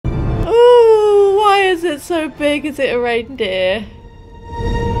it so big? Is it a reindeer?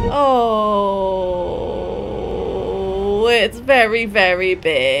 Oh, it's very, very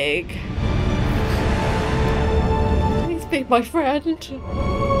big. Please be my friend.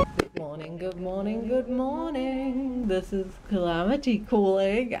 Good morning, good morning, good morning. This is Calamity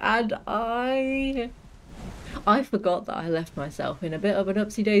calling, and I forgot that I left myself in a bit of an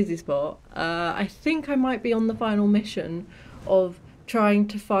upsy-daisy spot. I think I might be on the final mission of trying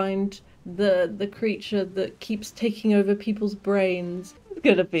to find the creature that keeps taking over people's brains. It's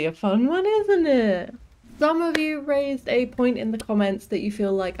gonna be a fun one, isn't it? Some of you raised a point in the comments that you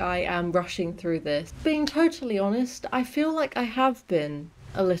feel like I am rushing through this. Being totally honest, I feel like I have been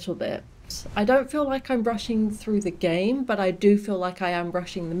a little bit. I don't feel like I'm rushing through the game, but I do feel like I am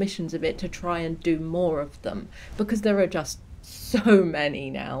rushing the missions a bit to try and do more of them, because there are just so many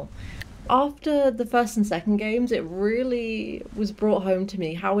now. After the first and second games, it really was brought home to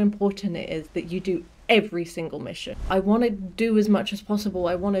me how important it is that you do every single mission. I want to do as much as possible,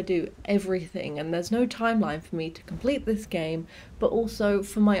 I want to do everything, and there's no timeline for me to complete this game, but also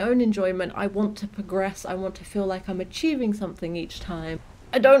for my own enjoyment, I want to progress, I want to feel like I'm achieving something each time.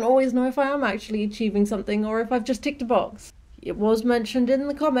 I don't always know if I am actually achieving something or if I've just ticked a box. It was mentioned in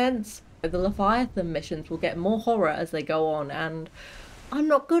the comments. The Leviathan missions will get more horror as they go on, and I'm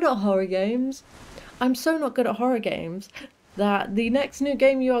not good at horror games. I'm so not good at horror games that the next new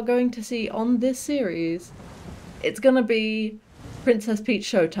game you are going to see on this series, it's gonna be Princess Peach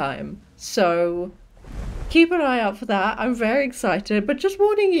Showtime. So keep an eye out for that. I'm very excited, but just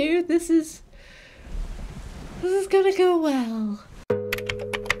warning you, this is gonna go well.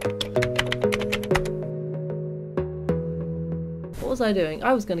 What was I doing?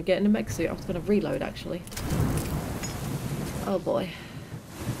 I was gonna get in a mech suit. I was gonna reload actually. Oh boy.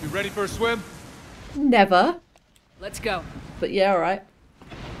 You ready for a swim? Never. Let's go. But yeah, alright.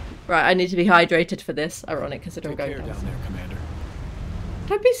 Right, I need to be hydrated for this. Ironic, considering going down. Down there, Commander.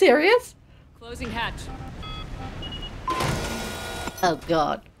 Don't be serious. Closing hatch. Oh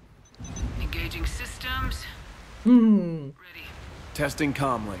god. Engaging systems. Hmm. Ready. Testing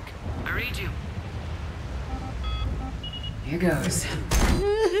comm link. I read you. Here goes.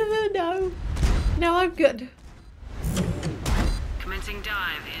 No. No, I'm good. Commencing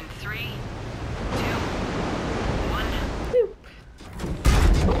dive in 3, 2, 1.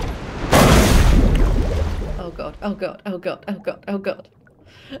 Oh god, oh god, oh god, oh god, oh god.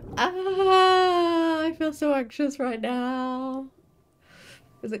 Ah, I feel so anxious right now.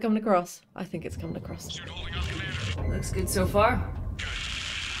 Is it coming across? I think it's coming across. Looks good so far.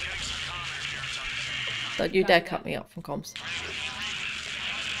 Don't you dare cut me up from comms.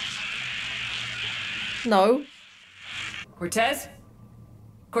 No. Cortez?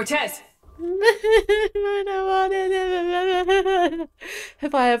 Cortez! I don't want it.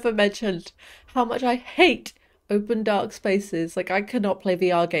 Have I ever mentioned how much I hate open dark spaces? Like, I cannot play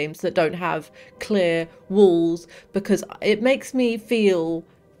VR games that don't have clear walls because it makes me feel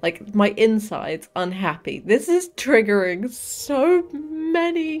like my insides unhappy. This is triggering so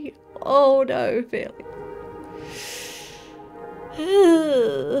many oh no feelings.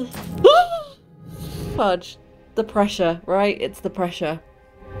 Fudge. The pressure, right? It's the pressure.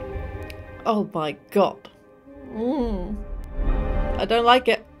 Oh my god. I don't like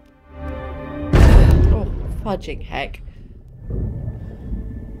it. Oh, fudging heck.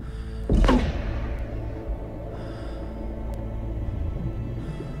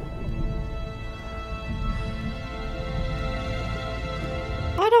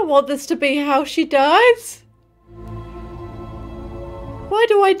 I don't want this to be how she dies. Why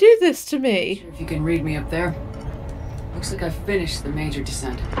do I do this to me? Sure if you can read me up there. Looks like I've finished the major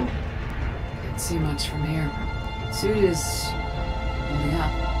descent. Can't see much from here. Suit is only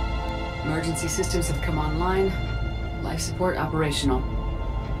up. Emergency systems have come online. Life support operational.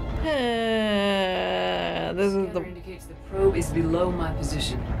 This is the indicates the probe is below my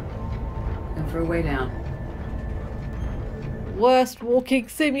position. Looking for a way down. worst walking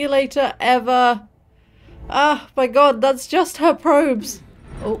simulator ever. Ah, my god, that's just her probes.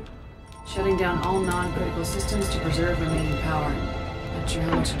 Oh. Shutting down all non-critical systems to preserve remaining power. Not sure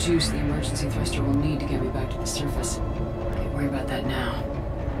how much juice the emergency thruster will need to get me back to the surface. Can't worry about that now.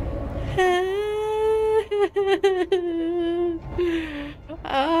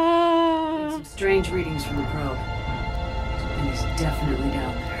 Got some strange readings from the probe. Something is definitely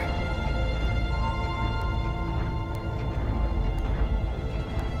down there.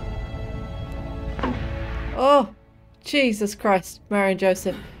 Oh, Jesus Christ, Mary and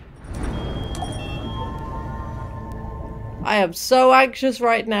Joseph. I am so anxious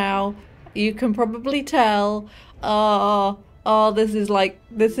right now. You can probably tell. Oh, this is like,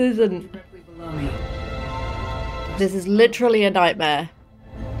 this isn't. Directly below me. This is literally a nightmare.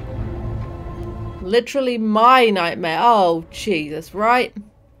 Literally my nightmare. Oh, Jesus, right?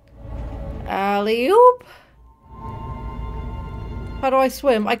 Alley-oop. How do I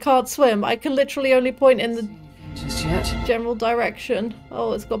swim? I can't swim. I can literally only point in the general direction.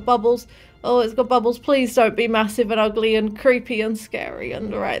 Oh, it's got bubbles. Oh, it's got bubbles. Please don't be massive and ugly and creepy and scary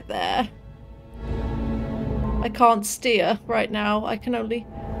and right there. I can't steer right now. I can only...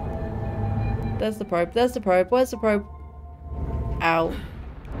 There's the probe. There's the probe. Where's the probe? Ow.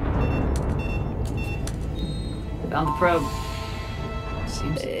 Found the probe.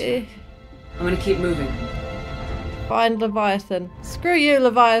 Seems I'm gonna keep moving. Find Leviathan. Screw you,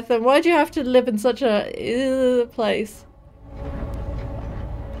 Leviathan. Why'd you have to live in such a place?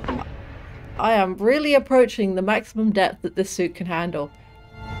 I am really approaching the maximum depth that this suit can handle.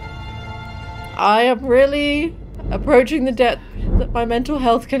 I am really approaching the depth that my mental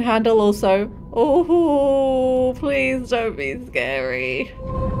health can handle also. Oh, please don't be scary.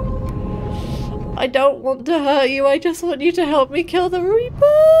 I don't want to hurt you. I just want you to help me kill the Reapers.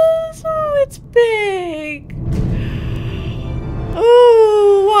 Oh, it's big.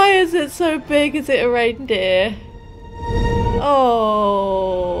 Oh, why is it so big? Is it a reindeer? Oh,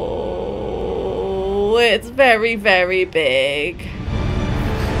 it's very, very big.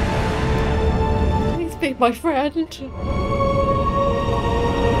 Please be my friend.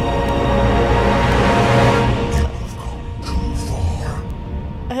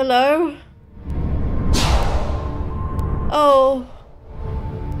 Hello? Oh.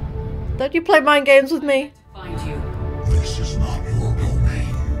 Don't you play mind games with me? Find you. This is not your domain.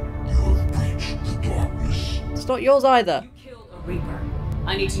 You have breached the darkness. It's not yours either. You killed a Reaper.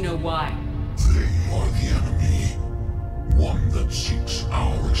 I need to know why. They are the enemy. One that seeks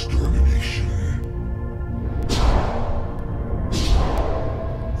our extermination.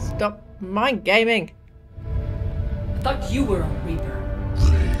 Stop mind gaming. I thought you were a Reaper. They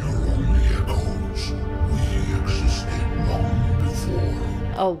are only echoes. We existed long before.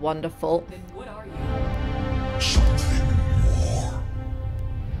 Oh, wonderful. Then what are you? Something more.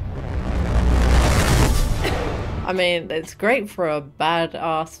 I mean, it's great for a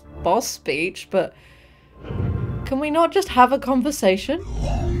badass boss speech, but can we not just have a conversation?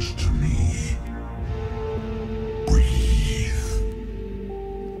 Belongs to me. Breathe.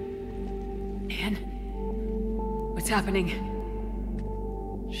 Man? What's happening?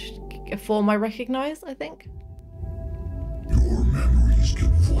 A form I recognize, I think. Your memories give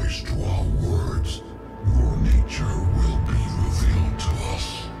voice to our words. Your nature will be revealed to us.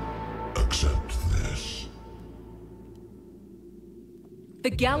 Accept this.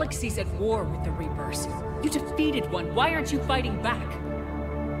 The galaxy's at war with the Reapers. You defeated one. Why aren't you fighting back?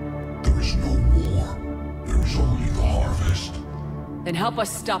 There is no war. There is only the harvest. Then help us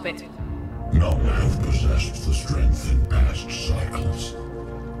stop it. None have possessed the strength in past cycles.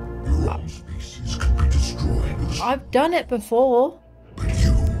 Your own species can be destroyed with a... I've done it before. But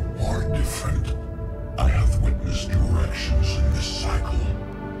you are different. I have witnessed your actions in this cycle.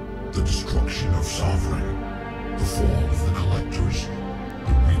 The destruction of Sovereign. The fall of the Collectors.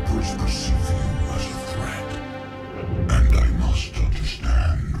 The Reapers perceive you as a threat. And I must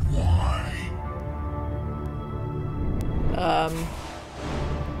understand why.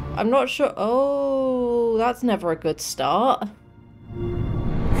 I'm not sure. Oh, that's never a good start. Before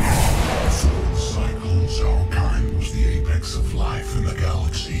the cycles, our kind was the apex of life in the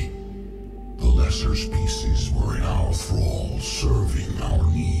galaxy. The lesser species were in our thrall, serving our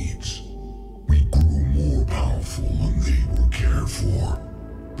needs. We grew more powerful and they were cared for,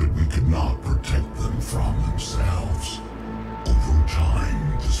 but we could not protect them from themselves. Over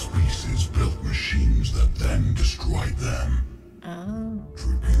time, the species built machines that then destroyed them. Oh.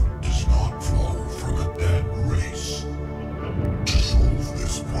 Tribute does not flow from a dead race. To solve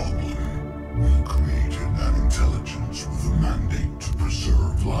this problem, we created an intelligence with a mandate to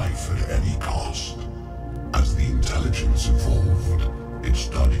preserve life at any cost. As the intelligence evolved, it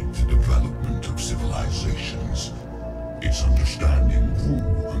studied the development of civilizations. Its understanding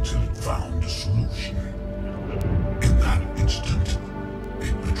grew until it found a solution. In that instant,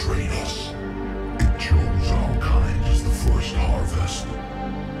 it betrayed us. It chose our kind as the first harvest.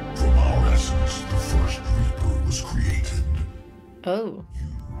 From our essence, the first Reaper was created. Oh. You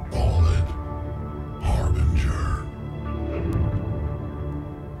call it Harbinger.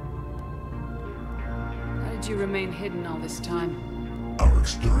 How did you remain hidden all this time? Our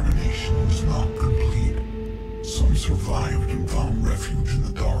extermination is not complete. Some survived and found refuge in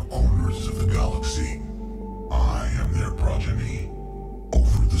the dark corners of the galaxy. I am their progeny.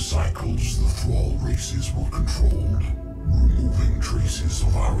 Over the cycles, the thrall races were controlled, removing traces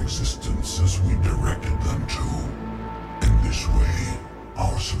of our existence as we directed them to. this way,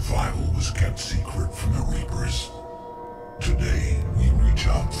 our survival was kept secret from the Reapers. Today, we reach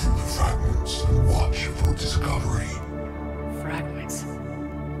out through the fragments and watch for discovery. Fragments?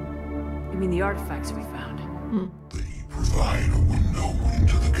 You mean the artifacts we found? They provide a window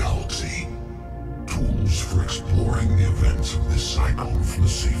into the galaxy. Tools for exploring the events of this cycle from the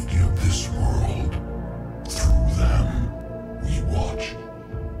safety of this world. Through them, we watch,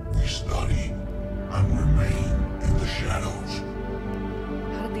 we study, and remain in the shadows.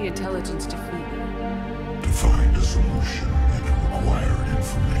 How did the intelligence defeat you? To find a solution, it required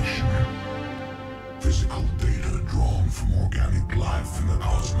information. Physical data drawn from organic life in the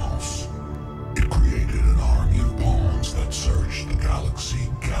cosmos. It created an army of pawns that searched the galaxy,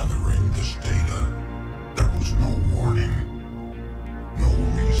 gathering this data. There was no warning. No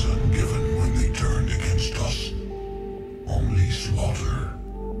reason given when they turned against us. Only slaughter.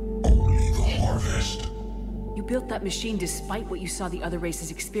 Only the harvest. You built that machine despite what you saw the other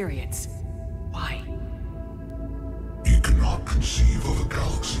races experience. Why? You cannot conceive of a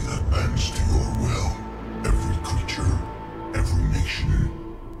galaxy that bends to your will. Every creature, every nation,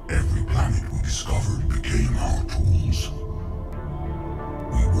 every planet we discovered became our tools.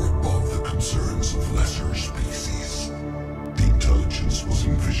 We were above the concerns of lesser species. The intelligence was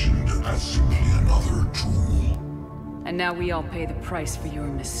envisioned as simply another tool. And now we all pay the price for your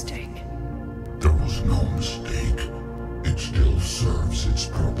mistake. There was no mistake. It still serves its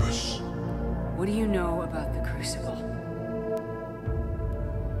purpose. What do you know about the Crucible?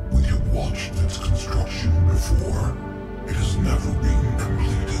 We have watched its construction before. It has never been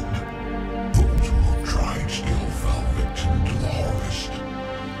completed. Those who have tried still fell victim to the harvest.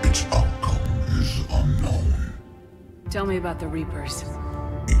 Its outcome is unknown. Tell me about the Reapers.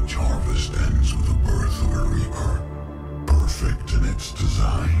 Each harvest ends with the birth of a Reaper. Perfect in its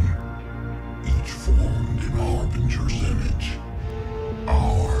design. Each formed in Harbinger's image.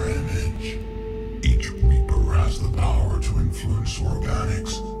 Our image. Each Reaper has the power to influence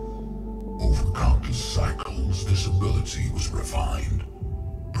organics. Over countless cycles, this ability was refined,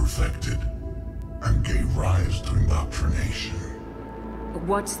 perfected, and gave rise to indoctrination. But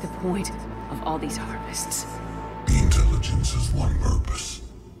what's the point of all these harvests? The intelligence has one purpose: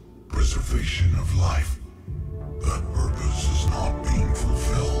 preservation of life. That purpose is not being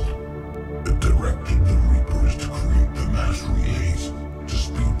fulfilled. It directed the Reapers to create the mass relays to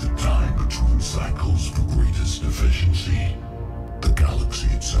speed the time between cycles for greatest efficiency. The galaxy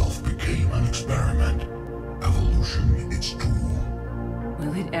itself became an experiment. Evolution its tool.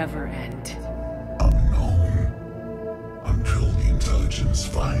 Will it ever end? Unknown. Until the intelligence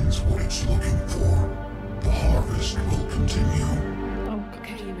finds what it's looking for, the harvest will continue.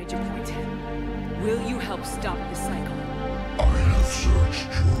 Okay, you made your point. Will you help stop the cycle? I have searched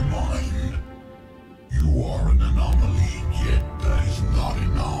your mind. You are an anomaly, yet that is not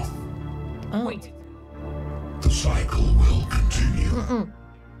enough. Oh. Wait. The cycle will continue.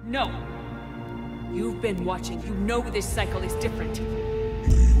 No! You've been watching. You know this cycle is different.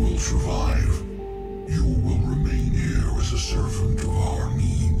 We will survive. You will remain here as a servant of our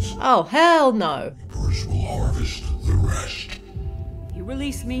needs. Oh, hell no. Reapers will harvest the rest. You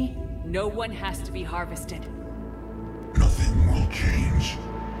release me, no one has to be harvested. Nothing will change.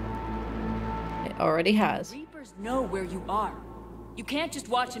 It already has. Reapers know where you are. You can't just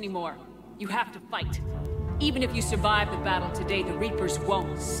watch anymore. You have to fight. Even if you survive the battle today, the Reapers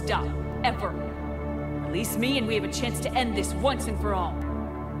won't stop. Ever. Release me and we have a chance to end this once and for all.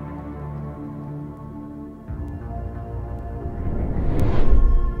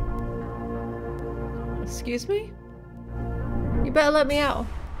 Excuse me? You better let me out.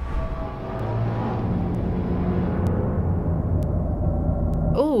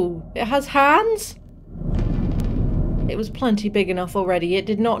 Oh, it has hands? It was plenty big enough already. It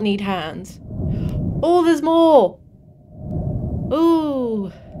did not need hands. Oh, there's more!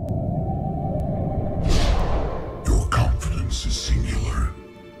 Ooh. Your confidence is singular.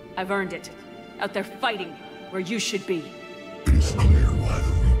 I've earned it. Out there fighting, where you should be. It is clear why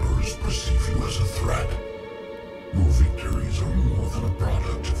the Reapers perceive you as a threat. Your victories are more than a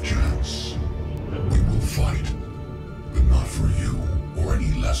product of chance. We will fight, but not for you or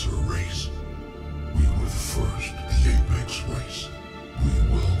any lesser race. We were the first, the apex race. We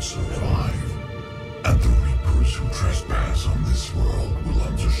will survive. And the Reapers who trespass on this world will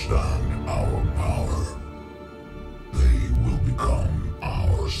understand our power. They will become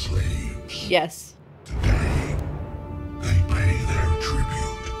our slaves. Yes. Today, they pay their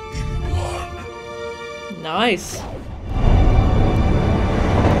tribute in blood. Nice.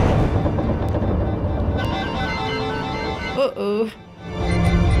 Uh-oh.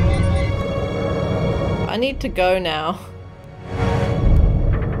 I need to go now.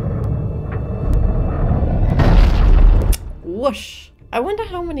 Whoosh. I wonder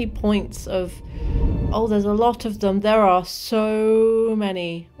how many points of... Oh, there's a lot of them. There are so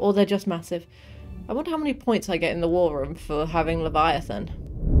many. Or they're just massive. I wonder how many points I get in the war room for having Leviathan.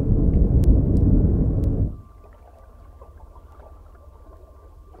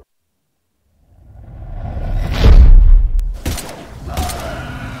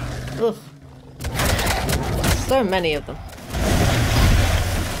 Ugh. So many of them.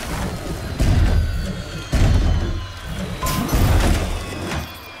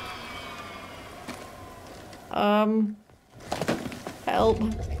 Help.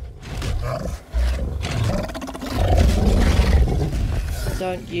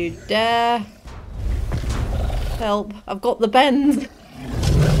 Don't you dare. Help. I've got the bends.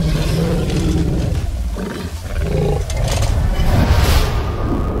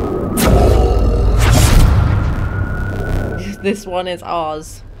 This one is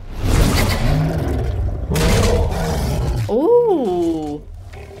ours. Ooh.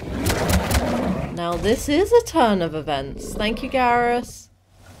 Now this is a turn of events. Thank you, Garrus.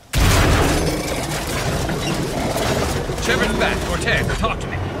 Shepard's back. Cortez, talk to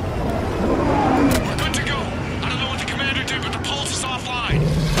me. We're good to go. I don't know what the commander did, but the pulse is offline.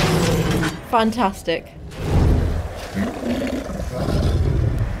 Fantastic.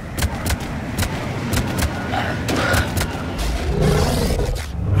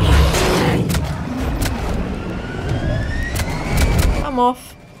 I'm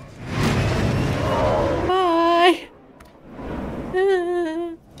off. Bye.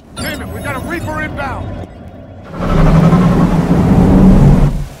 Damn it, we got a Reaper inbound.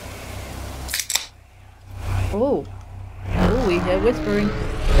 Oh. Oh, we hear whispering.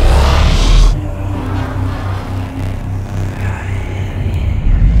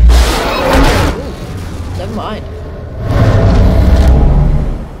 Ooh, never mind.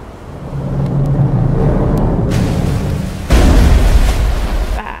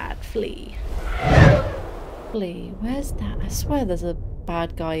 Bad flea. Flea, where's that? I swear there's a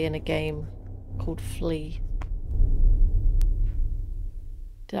bad guy in a game called Flea.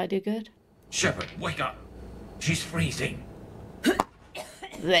 Did I do good? Shepard, wake up. She's freezing.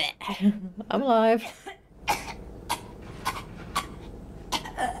 Blech. I'm alive.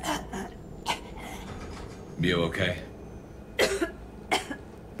 You okay?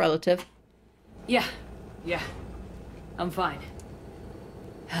 Relative. Yeah. I'm fine.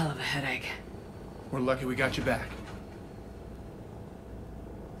 Hell of a headache. We're lucky we got you back.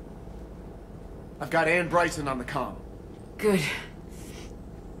 I've got Ann Bryson on the comm. Good.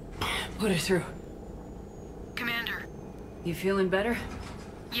 Put her through. Commander. You feeling better?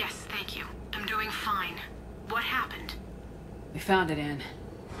 Yes, thank you. I'm doing fine. What happened? We found it, Anne.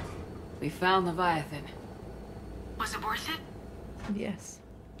 We found Leviathan. Was it worth it? Yes.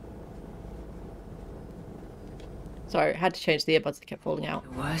 Sorry, I had to change the earbuds, they kept falling out.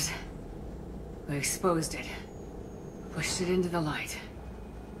 It was. We exposed it. Pushed it into the light.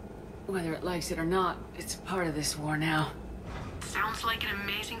 Whether it likes it or not, it's part of this war now. Sounds like an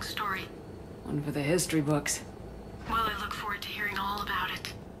amazing story. One for the history books. Well, I look forward to hearing all about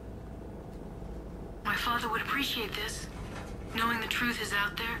it. My father would appreciate this, knowing the truth is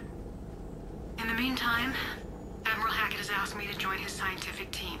out there. In the meantime, Admiral Hackett has asked me to join his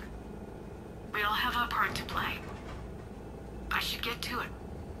scientific team. We all have our part to play. I should get to it.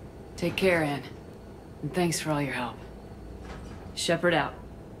 Take care, Anne. And thanks for all your help. Shepard out.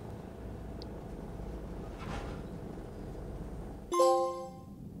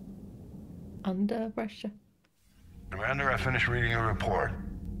 Under pressure. Commander, I finished reading your report.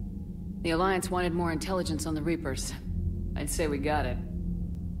 The Alliance wanted more intelligence on the Reapers. I'd say we got it.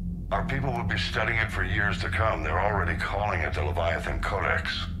 Our people will be studying it for years to come. They're already calling it the Leviathan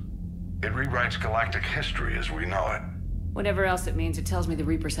Codex. It rewrites galactic history as we know it. Whatever else it means, it tells me the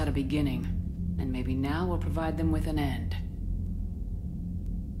Reapers had a beginning. And maybe now we'll provide them with an end.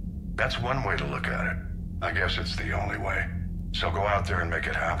 That's one way to look at it. I guess it's the only way. So go out there and make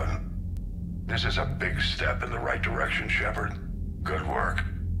it happen. This is a big step in the right direction, Shepard. Good work.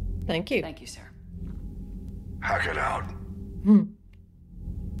 Thank you. Thank you, sir. Hack it out.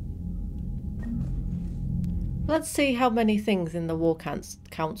 Let's see how many things in the War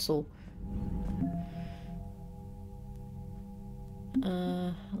Council.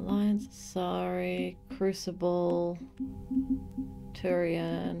 Alliance, sorry, Crucible,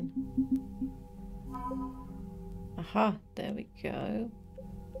 Turian. Aha, there we go.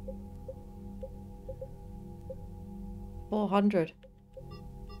 400.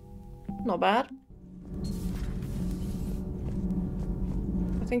 Not bad.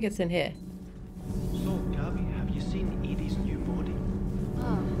 I think it's in here. So, Gabby, have you seen Edie's new body?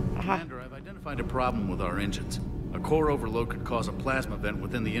 Aha. Commander, I've identified a problem with our engines. A core overload could cause a plasma vent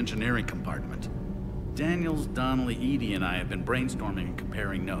within the engineering compartment. Daniels, Donnelly, Edie, and I have been brainstorming and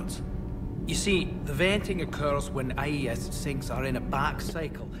comparing notes. You see, the venting occurs when IES sinks are in a back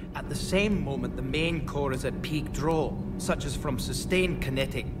cycle. At the same moment, the main core is at peak draw, such as from sustained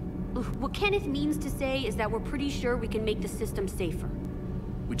kinetic. What Kenneth means to say is that we're pretty sure we can make the system safer.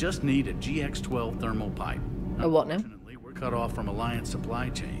 We just need a GX-12 thermal pipe. A what now? Unfortunately, we're cut off from Alliance supply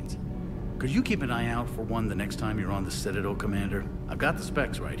chains. Could you keep an eye out for one the next time you're on the Citadel, Commander? I've got the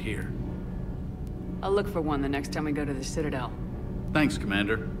specs right here. I'll look for one the next time we go to the Citadel. Thanks,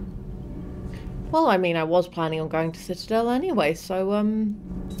 Commander. Well, I mean, I was planning on going to Citadel anyway, so,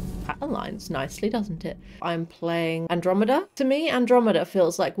 that aligns nicely, doesn't it? I'm playing Andromeda. To me, Andromeda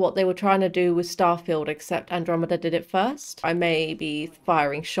feels like what they were trying to do with Starfield, except Andromeda did it first. I may be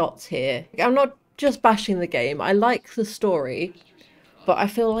firing shots here. I'm not just bashing the game. I like the story, but I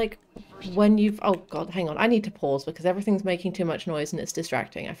feel like when you've... Oh, God, hang on. I need to pause because everything's making too much noise and it's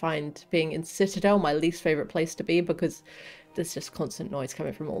distracting. I find being in Citadel my least favourite place to be because there's just constant noise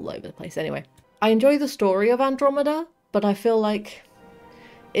coming from all over the place. Anyway. I enjoy the story of Andromeda, but I feel like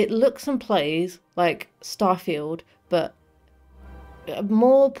it looks and plays like Starfield, but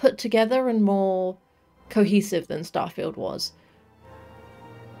more put together and more cohesive than Starfield was.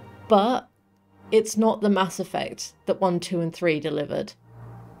 But it's not the Mass Effect that 1, 2, and 3 delivered.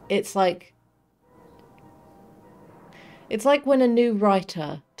 It's like when a new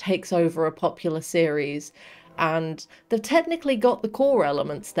writer takes over a popular series and they've technically got the core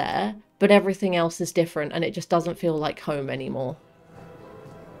elements there, but everything else is different and it just doesn't feel like home anymore.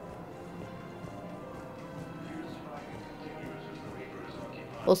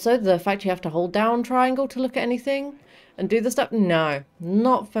 Also, the fact you have to hold down triangle to look at anything and do the stuff, no,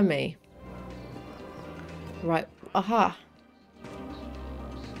 not for me. Right, aha.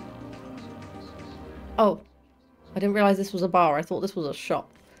 Oh, I didn't realise this was a bar, I thought this was a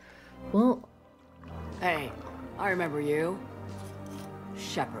shop. Well... Hey, I remember you.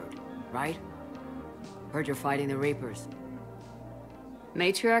 Shepard, right? Heard you're fighting the Reapers.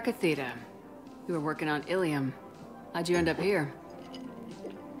 Matriarch of Theta. You were working on Ilium. How'd you end up here?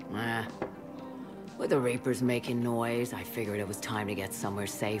 With the Reapers making noise, I figured it was time to get somewhere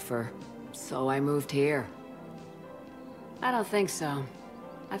safer. So I moved here. I don't think so.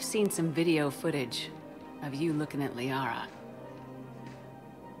 I've seen some video footage of you looking at Liara.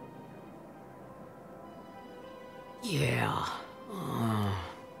 Yeah.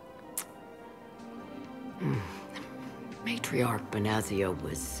 Matriarch Benazia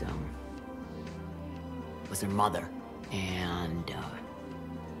was her mother, and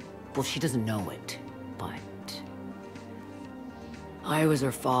well, she doesn't know it, but I was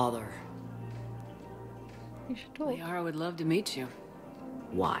her father. You should talk. Liara would love to meet you.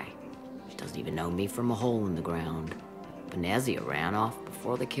 Why? She doesn't even know me from a hole in the ground. Benazia ran off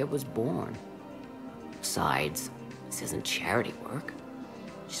before the kid was born. Besides, this isn't charity work.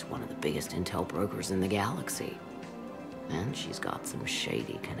 She's one of the biggest intel brokers in the galaxy. And she's got some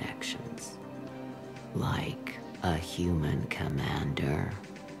shady connections. Like a human commander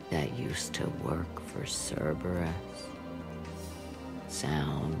that used to work for Cerberus.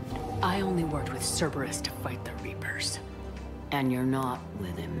 Sound? I only worked with Cerberus to fight the Reapers. And you're not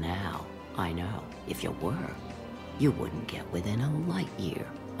with him now. I know. If you were, you wouldn't get within a light year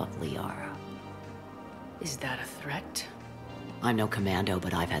of Liara. Is that a threat? I'm no commando,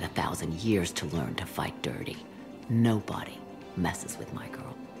 but I've had 1,000 years to learn to fight dirty. Nobody messes with my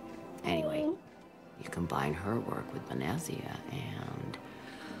girl. Anyway, you combine her work with Benazia and...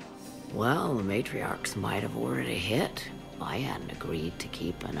 well, the matriarchs might have ordered a hit if I hadn't agreed to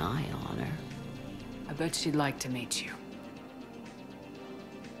keep an eye on her. I bet she'd like to meet you.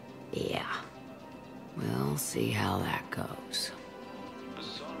 Yeah. We'll see how that goes.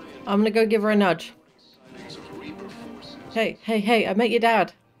 I'm gonna go give her a nudge. Hey, hey, hey, I met your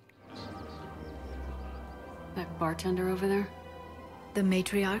dad. That bartender over there? The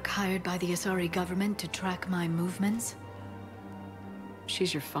matriarch hired by the Asari government to track my movements?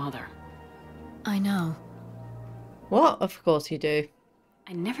 She's your father. I know. What? Of course you do.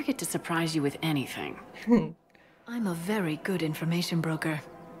 I never get to surprise you with anything. I'm a very good information broker.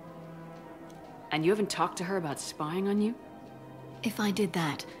 And you haven't talked to her about spying on you? If I did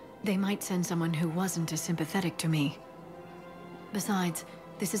that, they might send someone who wasn't as sympathetic to me. Besides,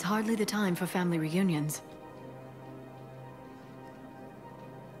 this is hardly the time for family reunions.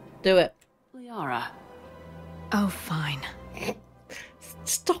 Do it. Liara. Oh, fine.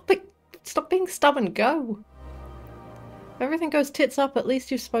 Stop it. Stop being stubborn. Go. If everything goes tits up, at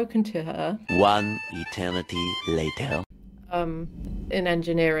least you've spoken to her. One eternity later. in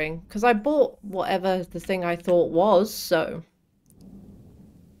engineering, because I bought whatever the thing I thought was, so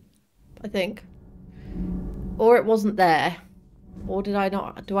I think. Or it wasn't there. Or did I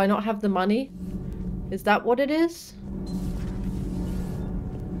not? Do I not have the money? Is that what it is?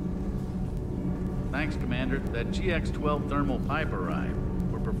 Thanks, Commander. That GX-12 thermal pipe arrived.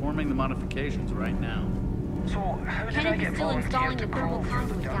 We're performing the modifications right now. So, how did I Kenneth get is still installing volunteered the to crawl thermal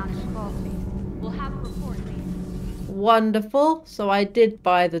through the conduit down ducts? in the crawl space. We'll have a report later. Wonderful. So I did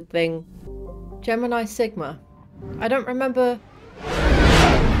buy the thing. Gemini Sigma. I don't remember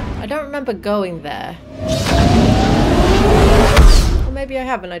going there. Or maybe I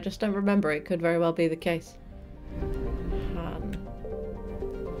haven't, I just don't remember. It could very well be the case.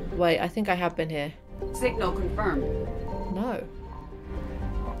 Wait, I think I have been here. Signal confirmed. No.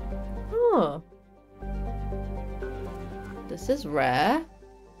 Oh. This is rare.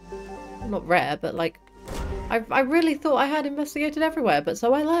 Not rare, but like... I really thought I had investigated everywhere, but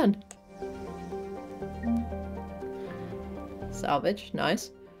so I learned. Salvage,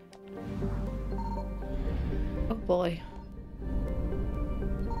 nice. Oh boy.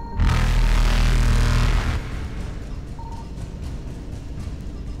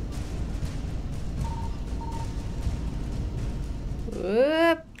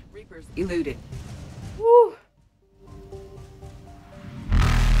 Whoop. Reapers eluded. Woo.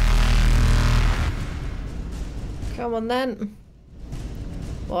 Come on then.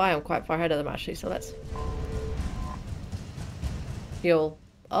 Well, I am quite far ahead of them actually, so let's... Fuel.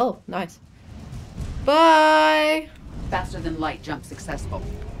 Oh, nice. Bye! Faster than light jump successful.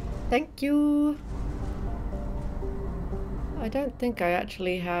 Thank you. I don't think I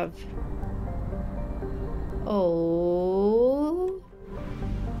actually have... Oh...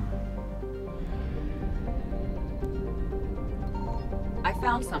 I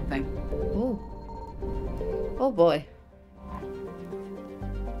found something. Oh. Oh boy.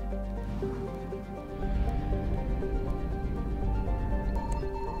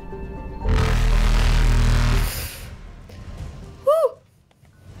 Woo!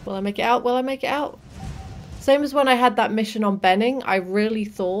 Will I make it out? Will I make it out? Same as when I had that mission on Benning, I really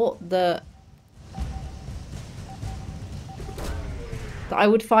thought that I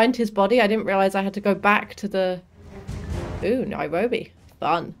would find his body. I didn't realize I had to go back to the... Ooh, Nairobi.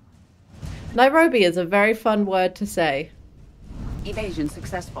 Fun. Nairobi is a very fun word to say. Evasion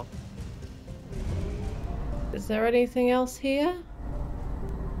successful. Is there anything else here?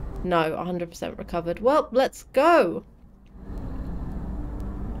 No, 100% recovered. Well, let's go.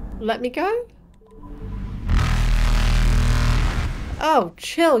 Let me go? Oh,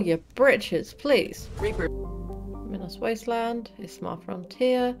 chill your britches, please. Reaper. Minas Wasteland, Ismar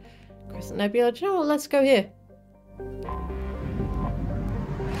Frontier, Crescent Nebula. Do you know what? Let's go here.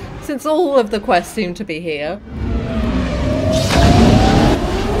 Since all of the quests seem to be here.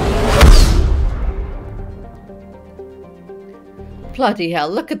 Bloody hell,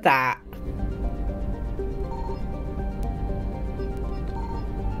 look at that.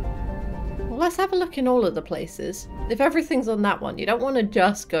 Well, let's have a look in all of the places. If everything's on that one, you don't want to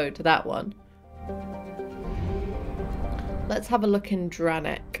just go to that one. Let's have a look in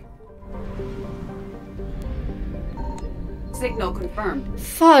Dranek. Signal confirmed.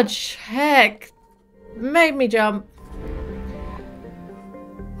 Fudge! Heck! Made me jump.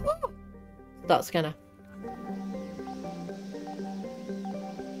 Woo. Dot scanner.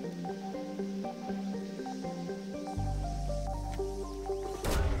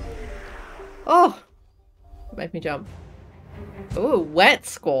 Oh! Made me jump. Oh, wet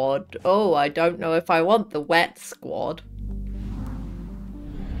squad. Oh, I don't know if I want the wet squad.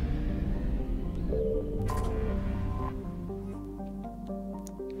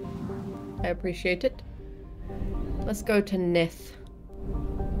 I appreciate it. Let's go to Nith.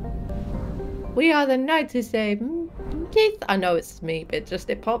 We are the knights who say Nith. I know it's me, but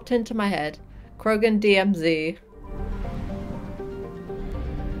it popped into my head. Krogan DMZ.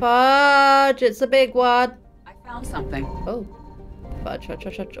 Fudge, it's a big one. I found something. Oh. Fudge, fudge,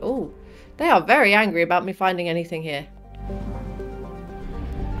 fudge, fudge. Oh. They are very angry about me finding anything here.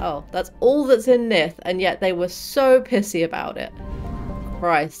 Oh, that's all that's in Nith, and yet they were so pissy about it.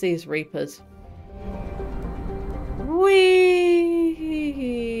 Christ, these Reapers. Whee!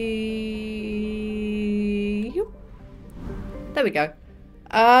 There we go.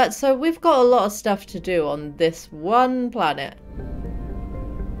 So we've got a lot of stuff to do on this one planet.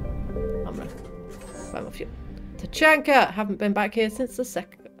 I'm gonna find my fuel. Tachanka! Haven't been back here since the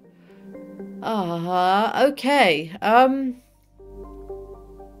second. Okay.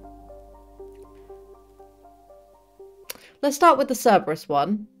 Let's start with the Cerberus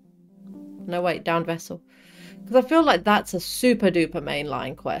one. No, wait, down vessel. Because I feel like that's a super duper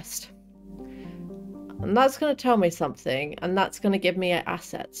mainline quest. And that's going to tell me something, and that's going to give me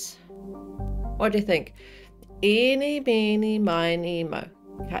assets. What do you think? Eeny, meeny, miny, mo.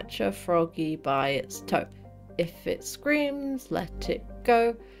 Catch a froggy by its toe. If it screams, let it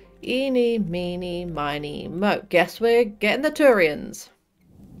go. Eeny, meeny, miny, mo. Guess we're getting the Turians.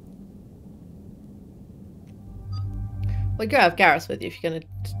 Well, you have Garrus with you if you're going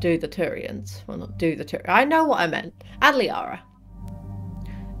to do the Turians. Well, not do the Turians. I know what I meant. And Liara.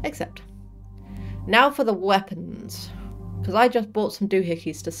 Except. Now for the weapons. Because I just bought some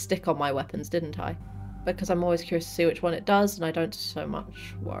doohickeys to stick on my weapons, didn't I? Because I'm always curious to see which one it does, and I don't so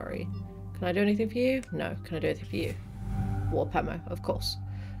much worry. Can I do anything for you? No. Can I do anything for you? Warp ammo, of course.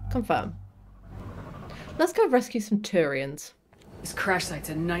 Confirm. Let's go rescue some Turians. This crash site's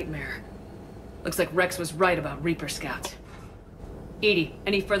a nightmare. Looks like Rex was right about Reaper scouts. Edie,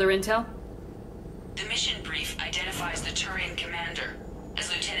 any further intel? The mission brief identifies the Turian commander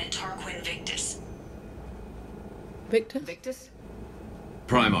as Lieutenant Tarquin Victus. Victus? Victus?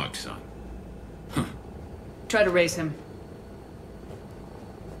 Primarch's son. Huh. Try to raise him.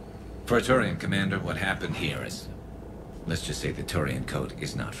 For a Turian commander, what happened here is... let's just say the Turian code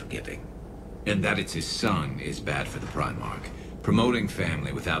is not forgiving. And that it's his son is bad for the Primarch. Promoting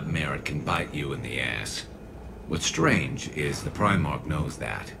family without merit can bite you in the ass. What's strange is the Primarch knows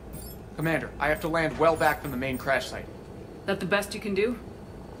that. Commander, I have to land well back from the main crash site. That the best you can do?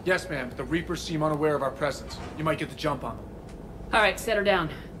 Yes, ma'am, but the Reapers seem unaware of our presence. You might get the jump on them. Alright, set her down.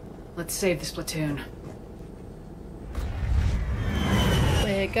 Let's save this platoon.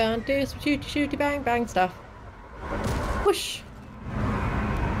 We're gonna do some shooty shooty bang bang stuff. Whoosh!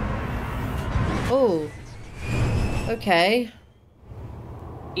 Oh. Okay.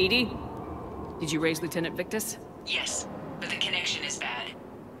 Edie? Did you raise Lieutenant Victus? Yes, but the connection is bad.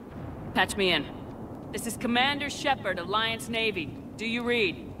 Patch me in. This is Commander Shepard, Alliance Navy. Do you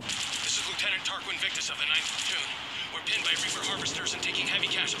read? This is Lieutenant Tarquin Victus of the 9th Platoon. We're pinned by Reaper harvesters and taking heavy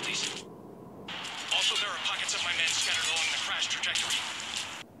casualties. Also, there are pockets of my men scattered along the crash trajectory.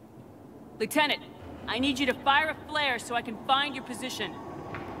 Lieutenant, I need you to fire a flare so I can find your position.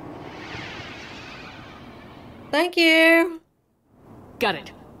 Thank you. Got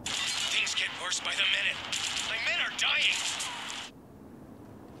it. Things get worse by the minute. My men are dying.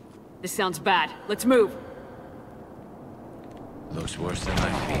 This sounds bad. Let's move. Looks worse than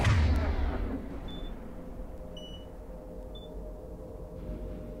I feared.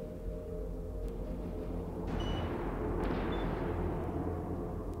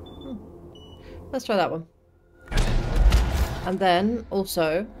 Let's try that one. And then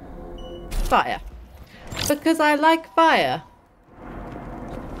also fire. Because I like fire.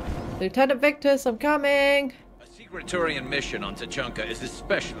 Lieutenant Victus, I'm coming. A secret Turian mission on Tachanka is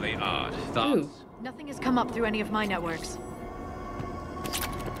especially odd. Thoughts? Ooh. Nothing has come up through any of my networks.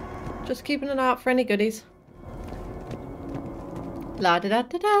 Just keeping an eye out for any goodies. La da da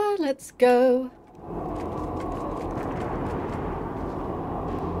da da, let's go.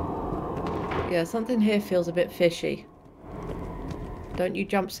 Yeah, something here feels a bit fishy. Don't you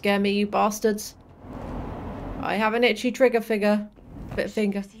jump scare me, you bastards. I have an itchy trigger finger.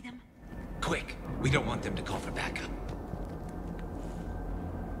 Finger. See them? Quick! We don't want them to call for backup.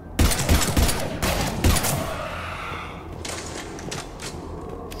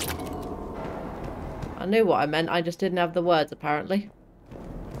 I knew what I meant, I just didn't have the words, apparently.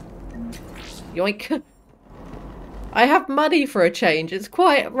 Yoink. I have money for a change, it's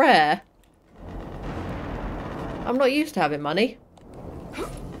quite rare. I'm not used to having money.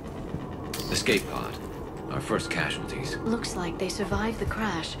 Escape pod. Our first casualties. Looks like they survived the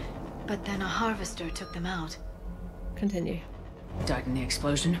crash, but then a harvester took them out. Continue. Died in the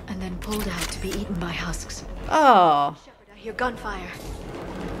explosion. And then pulled out to be eaten by husks. Oh. Shepard, I hear gunfire.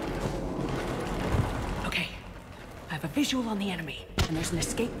 Okay. I have a visual on the enemy, and there's an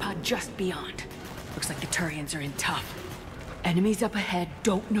escape pod just beyond. Looks like the Turians are in tough. Enemies up ahead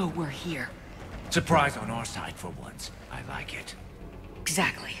don't know we're here. Surprise on our side for once. I like it.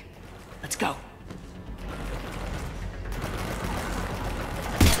 Exactly. Let's go.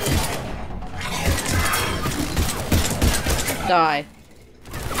 Die.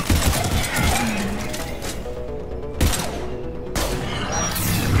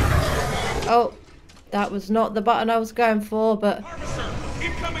 Oh, that was not the button I was going for, but... Harvester!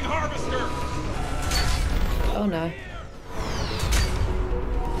 Incoming harvester! Oh no.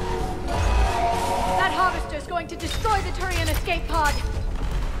 That harvester's going to destroy the Turian escape pod.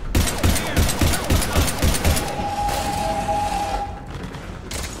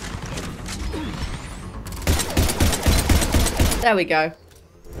 There we go.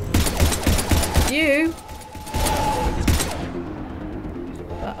 You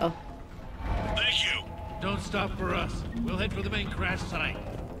Thank you. Don't stop for us. We'll head for the main crash site.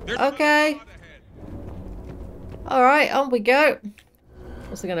 Okay. Alright, on we go.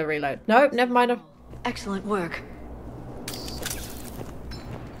 What's it gonna reload? Nope, never mind. Excellent work.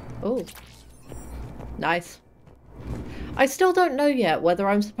 Oh. Nice. I still don't know yet whether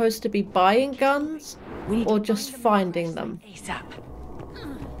I'm supposed to be buying guns or just finding them. ASAP.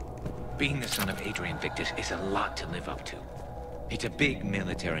 Being the son of Adrian Victus is a lot to live up to. It's a big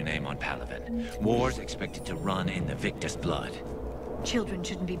military name on Palaven. War's expected to run in the Victus blood. Children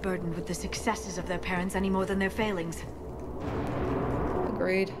shouldn't be burdened with the successes of their parents any more than their failings.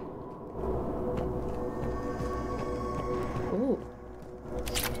 Agreed. Ooh.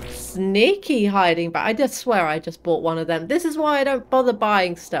 Sneaky hiding, but I just swear I just bought one of them. This is why I don't bother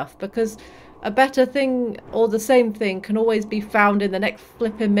buying stuff, because a better thing or the same thing can always be found in the next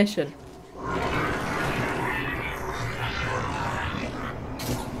flipping mission.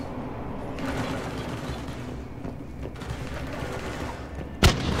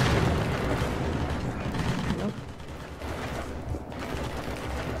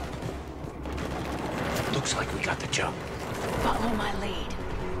 Looks like we got the jump. Follow my lead.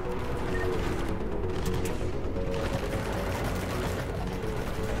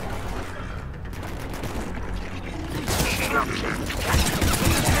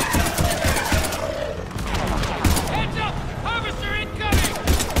 Heads up! Harvester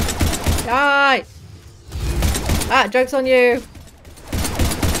incoming! Die! Ah, joke's on you.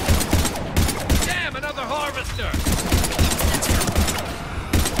 Damn, another harvester!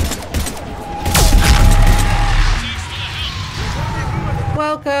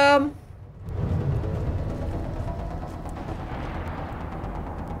 Welcome.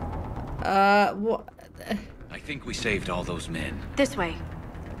 What? I think we saved all those men. This way.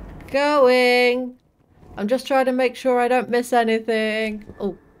 Going. I'm just trying to make sure I don't miss anything.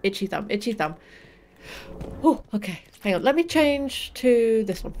 Oh, itchy thumb, itchy thumb. Oh, okay. Hang on. Let me change to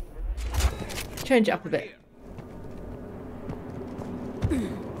this one. Change it up a bit. Do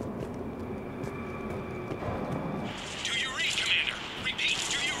you read, Commander? Repeat,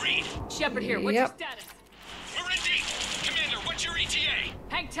 do you read? Shepard here, what's your status? We're in deep. Commander, what's your ETA?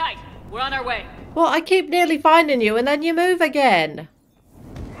 Hang tight, we're on our way. Well, I keep nearly finding you and then you move again.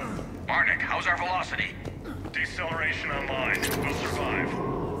 Barnick, how's our velocity? Deceleration online. We'll survive.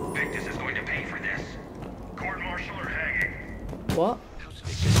 Victus is going to pay for this. Court-martial or hanging? What? How's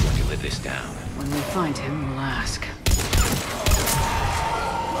Victus going to live this down? When we find him, we'll ask.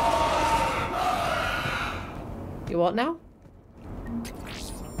 You what now?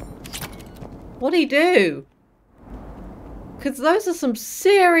 What'd he do? Because those are some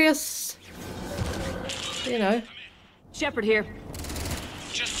serious, you know. Shepard here.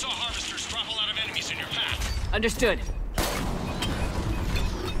 Just saw harvesters drop a lot of enemies in your path. Understood.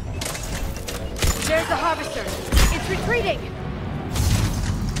 There's the harvester. It's retreating.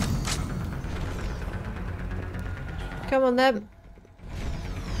 Come on then.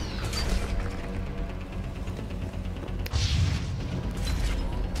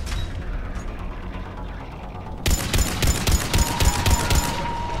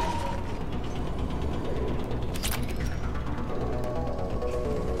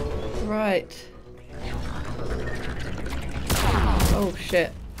 Right. Oh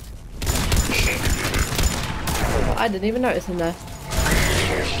shit. I didn't even notice him there.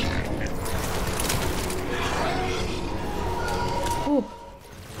 Ooh.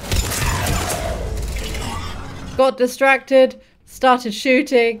 Got distracted, started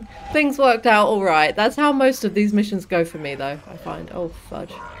shooting. Things worked out alright. That's how most of these missions go for me though, I find. Oh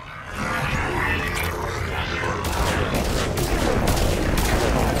fudge.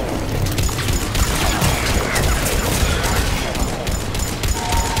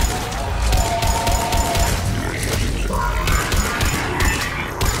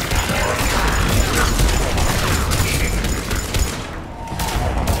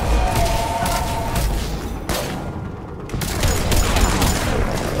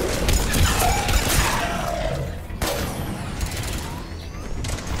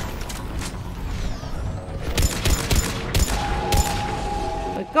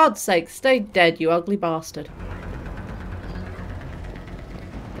 For God's sake, stay dead, you ugly bastard.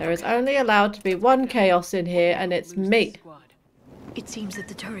 There is only allowed to be one chaos in here, and it's me. It seems that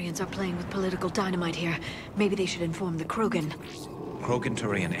the Turians are playing with political dynamite here. Maybe they should inform the Krogan.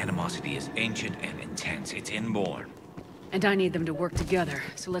 Krogan-Turian animosity is ancient and intense. It's inborn. And I need them to work together,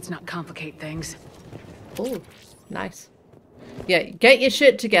 so let's not complicate things. Oh, nice. Yeah, get your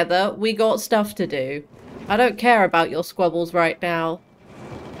shit together. We got stuff to do. I don't care about your squabbles right now.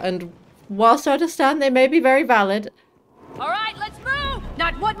 And whilst I understand they may be very valid... All right, let's move!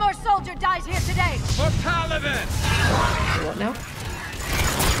 Not One more soldier dies here today! For Paladin! What now?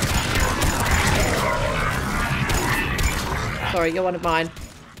 Sorry, you're one of mine.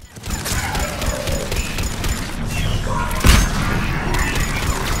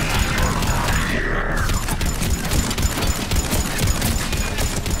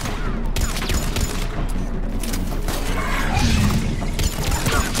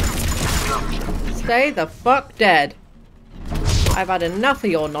 Stay the fuck dead. I've had enough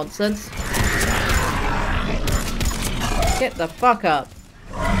of your nonsense. Get the fuck up.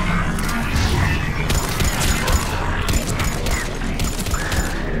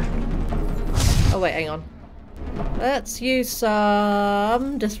 Oh wait, hang on. Let's use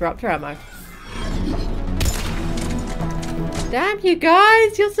some disruptor ammo. Damn you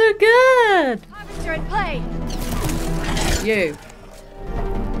guys, you're so good! Harvester in play! You.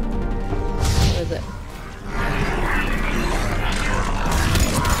 Where is it?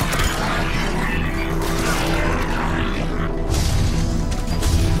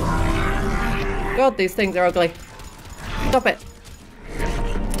 God, these things are ugly. Stop it.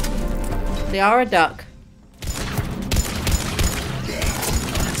 They are a duck.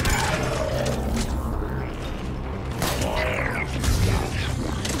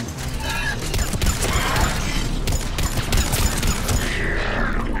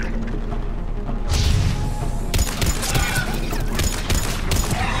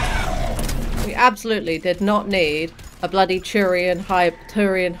 We absolutely did not need a bloody Turian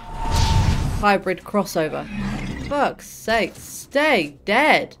hybrid crossover. Fuck's sake, stay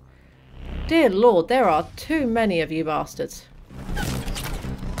dead. Dear Lord, there are too many of you bastards.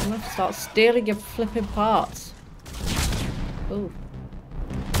 I'm gonna start stealing your flipping parts. Ooh.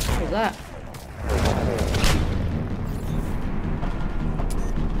 What was that?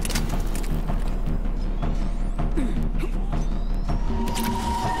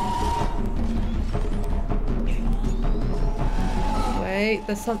 Wait,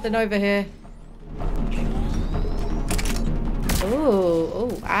 there's something over here. Ooh,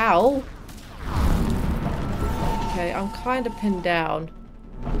 ooh, ow. Okay, I'm kind of pinned down.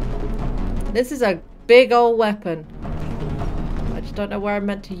 This is a big old weapon. I just don't know where I'm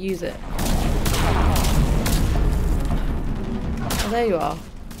meant to use it. Oh, there you are.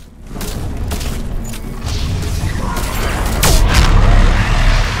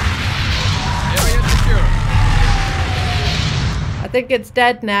 Area secure. I think it's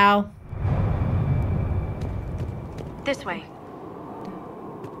dead now. This way.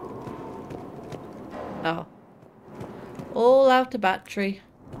 Oh. All out of battery.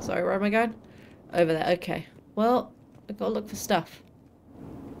 Sorry, where am I going? Over there, okay. Well, I've got to look for stuff.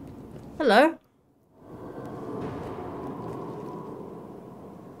 Hello?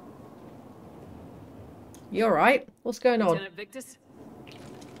 You alright? What's going on? Lieutenant Victus?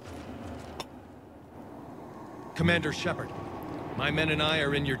 Commander Shepard, my men and I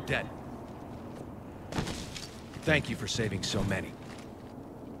are in your debt. Thank you for saving so many.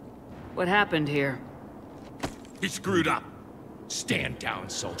 What happened here? He screwed up. Stand down,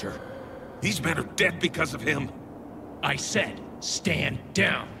 soldier. These men are dead because of him. I said, stand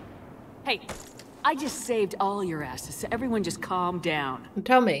down. Hey, I just saved all your asses, so everyone just calm down. And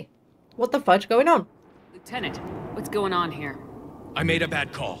tell me, what the fudge going on? Lieutenant, what's going on here? I made a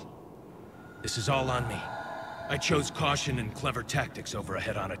bad call. This is all on me. I chose caution and clever tactics over a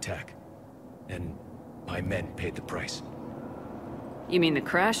head-on attack. And my men paid the price. You mean the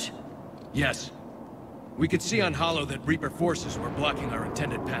crash? Yes. We could see on Hollow that Reaper forces were blocking our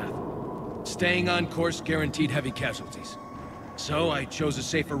intended path. Staying on course guaranteed heavy casualties. So I chose a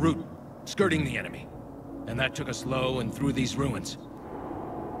safer route, skirting the enemy. And that took us low and through these ruins.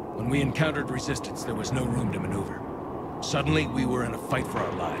 When we encountered resistance, there was no room to maneuver. Suddenly, we were in a fight for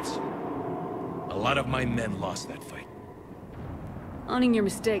our lives. A lot of my men lost that fight. Owning your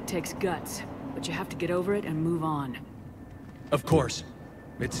mistake takes guts, but you have to get over it and move on. Of course.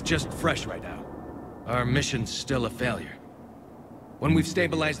 It's just fresh right now. Our mission's still a failure. When we've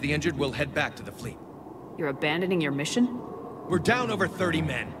stabilized the injured, we'll head back to the fleet. You're abandoning your mission? We're down over 30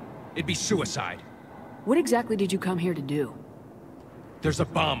 men. It'd be suicide. What exactly did you come here to do? There's a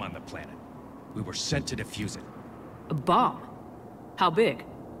bomb on the planet. We were sent to defuse it. A bomb? How big?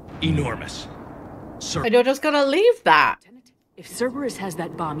 Enormous. Sir, And you're just gonna leave that? If Cerberus has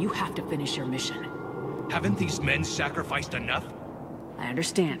that bomb, you have to finish your mission. haven't these men sacrificed enough? I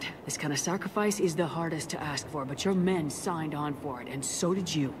understand. This kind of sacrifice is the hardest to ask for, but your men signed on for it, and so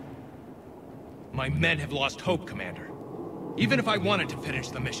did you. My men have lost hope, Commander. Even if I wanted to finish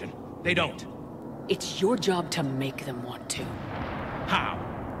the mission, they don't. It's your job to make them want to. How?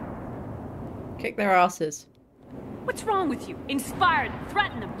 Kick their asses. What's wrong with you? Inspire them,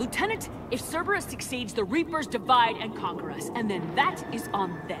 threaten them. Lieutenant, if Cerberus succeeds, the Reapers divide and conquer us, and then that is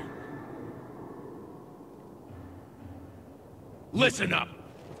on them. Listen up!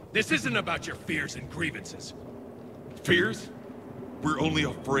 This isn't about your fears and grievances. Fears? We're only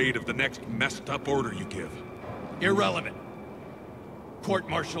afraid of the next messed up order you give. Irrelevant.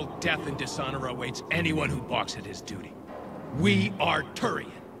 Court-martial death and dishonor awaits anyone who balks at his duty. We are Turian.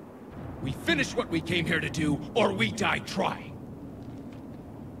 We finish what we came here to do, or we die trying.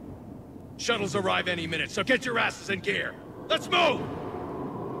 Shuttles arrive any minute, so get your asses in gear. Let's move!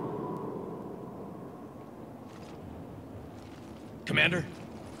 Commander,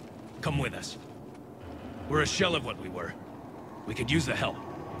 come with us. We're a shell of what we were. We could use the help.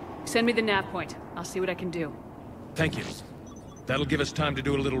 Send me the nav point. I'll see what I can do. Thank you. That'll give us time to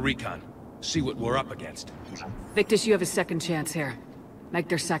do a little recon. See what we're up against. Victus, you have a second chance here. Make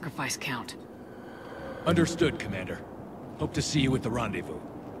their sacrifice count. Understood, Commander. Hope to see you at the rendezvous.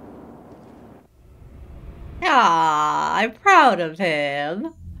 Ah, I'm proud of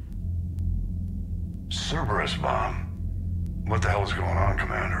him. Cerberus bomb. What the hell is going on,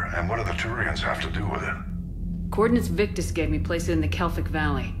 Commander? And what do the Turians have to do with it? Coordinates Victus gave me place it in the Kelphic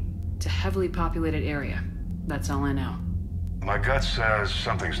Valley. It's a heavily populated area. That's all I know. My gut says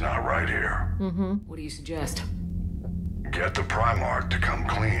something's not right here. What do you suggest? Get the Primarch to come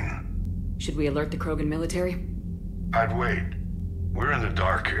clean. Should we alert the Krogan military? I'd wait. We're in the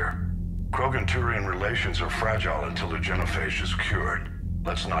dark here. Krogan-Turian relations are fragile until the genophage is cured.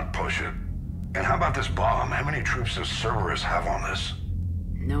 Let's not push it. And how about this bomb? How many troops does Cerberus have on this?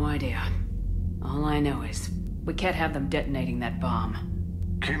 No idea. All I know is, we can't have them detonating that bomb.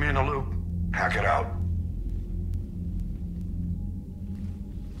 Keep me in the loop. Hack it out.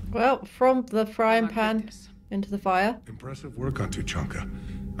 Well, from the frying pan into the fire. Impressive work on Tuchanka.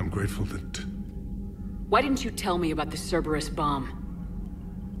 I'm grateful that... Why didn't you tell me about the Cerberus bomb?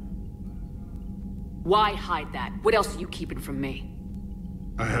 Why hide that? What else are you keeping from me?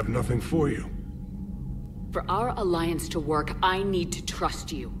 I have nothing for you. For our alliance to work, I need to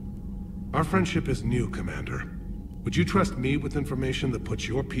trust you. Our friendship is new, Commander. Would you trust me with information that puts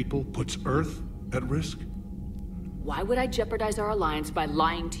your people, puts Earth, at risk? Why would I jeopardize our alliance by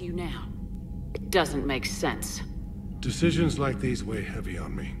lying to you now? It doesn't make sense. Decisions like these weigh heavy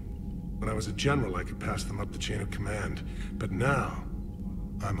on me. When I was a general, I could pass them up the chain of command. But now,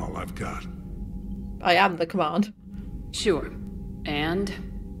 I'm all I've got. I am the command. Sure. And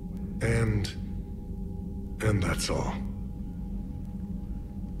that's all.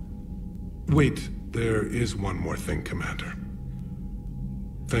 Wait, there is one more thing, Commander.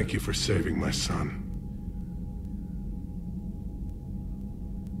 Thank you for saving my son.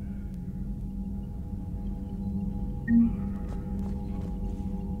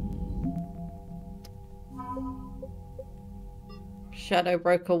 Shadow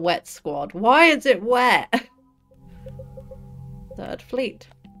broke a wet squad. Why is it wet? Third Fleet.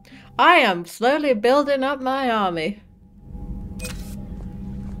 I am slowly building up my army.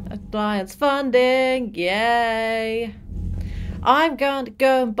 Alliance funding, yay. I'm going to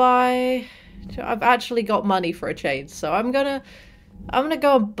go and buy... I've actually got money for a change, so I'm gonna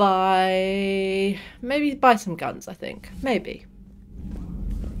go and buy... Maybe buy some guns, I think. Maybe.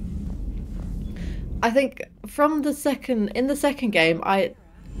 I think from the second... In the second game, How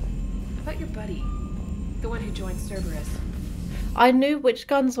about your buddy? The one who joined Cerberus. I knew which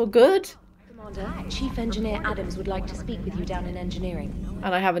guns were good. Commander, Chief Engineer Adams would like to speak with you down in engineering.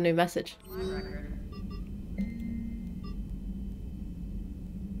 And I have a new message.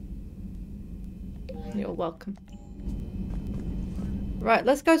 You're welcome. Right,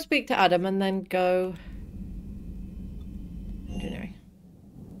 let's go speak to Adam and then go... Engineering.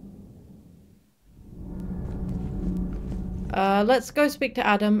 Let's go speak to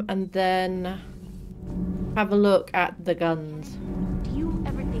Adam and then have a look at the guns. Do you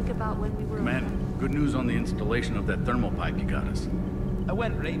ever think about when we were... Commander, good news on the installation of that thermal pipe you got us. It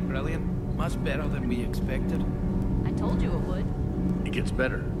went right brilliant. Much better than we expected. I told you it would. It gets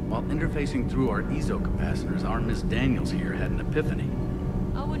better. While interfacing through our ESO capacitors, our Miss Daniels here had an epiphany.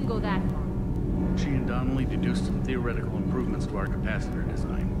 I wouldn't go that far. She and Donnelly deduced some theoretical improvements to our capacitor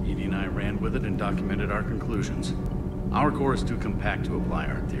design. Edie and I ran with it and documented our conclusions. Our core is too compact to apply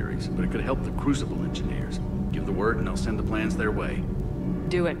our theories, but it could help the Crucible engineers. Give the word and they'll send the plans their way.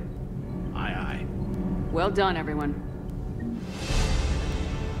 Do it. Aye, aye. Well done, everyone.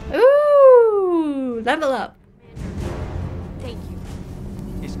 Ooh! Level up. Thank you.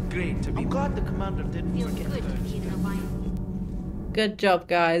 It's great to be... I'm glad the commander didn't Feels forget good to about be in us. an alliance. Good job,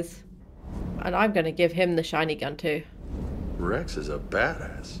 guys. And I'm gonna give him the shiny gun too. Rex is a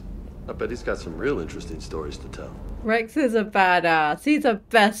badass. I bet he's got some real interesting stories to tell. Rex is a badass. He's a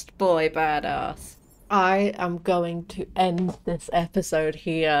best boy badass. I am going to end this episode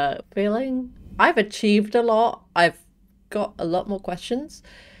here feeling I've achieved a lot. I've got a lot more questions.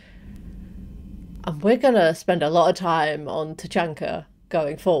 And we're gonna spend a lot of time on Tachanka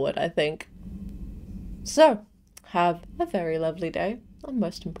going forward, I think. So, have a very lovely day. And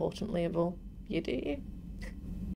most importantly of all, you do you.